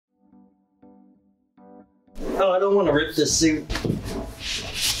Oh, I don't want to rip this suit.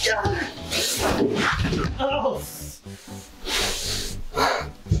 Oh.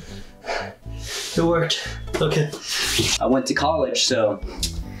 It worked. Okay. I went to college, so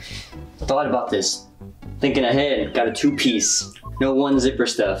I thought about this. Thinking ahead, got a two-piece. No one zipper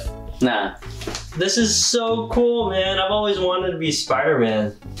stuff. Nah. This is so cool, man. I've always wanted to be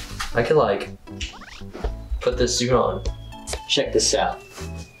Spider-Man. I could like put this suit on. Check this out.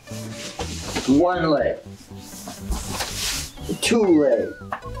 One leg. Two leg.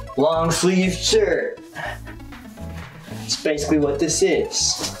 Long sleeve shirt. It's basically what this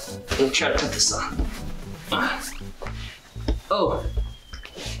is. Let me try to put this on. Oh.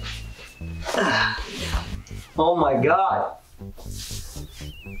 Oh my God.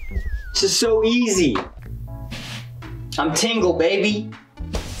 This is so easy. I'm Tingle, baby.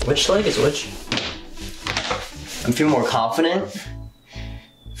 Which leg is which? I feel more confident.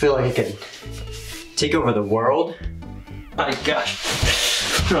 I feel like I could take over the world. My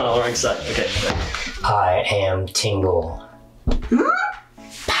gosh. Oh, wrong side. Okay. I am Tingle.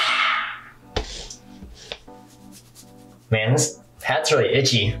 Man, this hat's really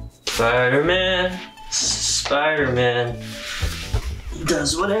itchy. Spider-Man, Spider-Man.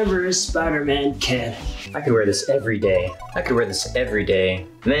 Does whatever a Spider-Man can. I could wear this every day. I could wear this every day.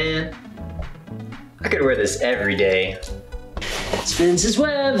 Man, I could wear this every day. Spins his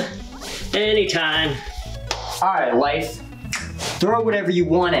web anytime. All right, life. Throw whatever you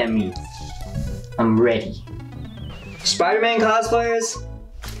want at me. I'm ready. Spider-Man cosplayers,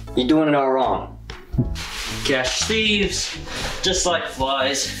 you're doing it all wrong. Catch thieves, just like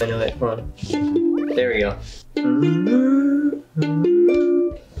flies. I know that. Hold on. There we go.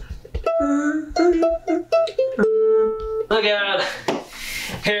 Look out!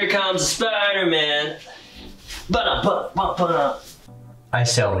 Here comes Spider-Man. I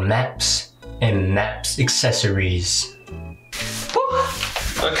sell maps and maps accessories.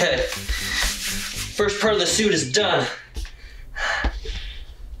 Okay, first part of the suit is done.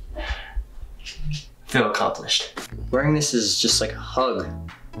 Feel accomplished. Wearing this is just like a hug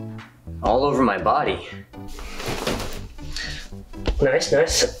all over my body. Nice,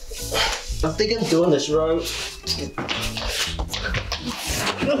 nice. I think I'm doing this wrong.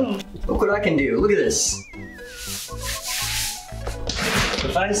 Look what I can do. Look at this.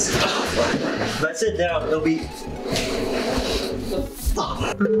 If I sit down, it'll be.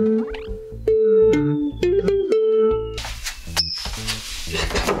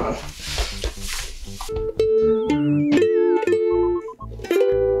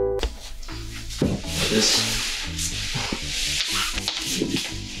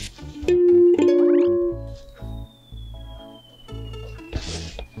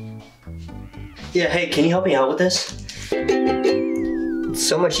 Yeah, hey, can you help me out with this? It's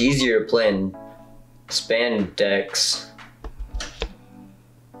so much easier playing spandex.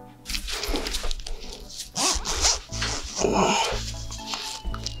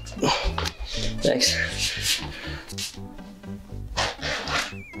 Thanks.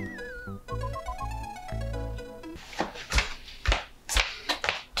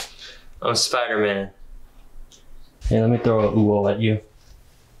 I'm Spider-Man. Hey, let me throw a ooh at you.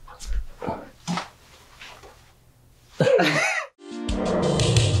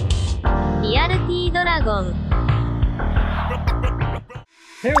 RealTDragon.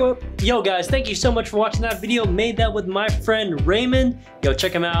 Hey, what? Yo guys, thank you so much for watching that video. Made that with my friend Raymond. Yo,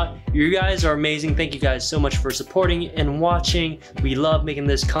 check him out. You guys are amazing. Thank you guys so much for supporting and watching. We love making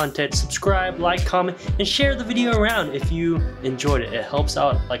this content. Subscribe, like, comment, and share the video around if you enjoyed it. It helps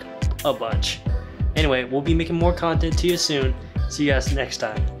out like a bunch. Anyway, we'll be making more content to you soon. See you guys next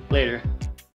time. Later.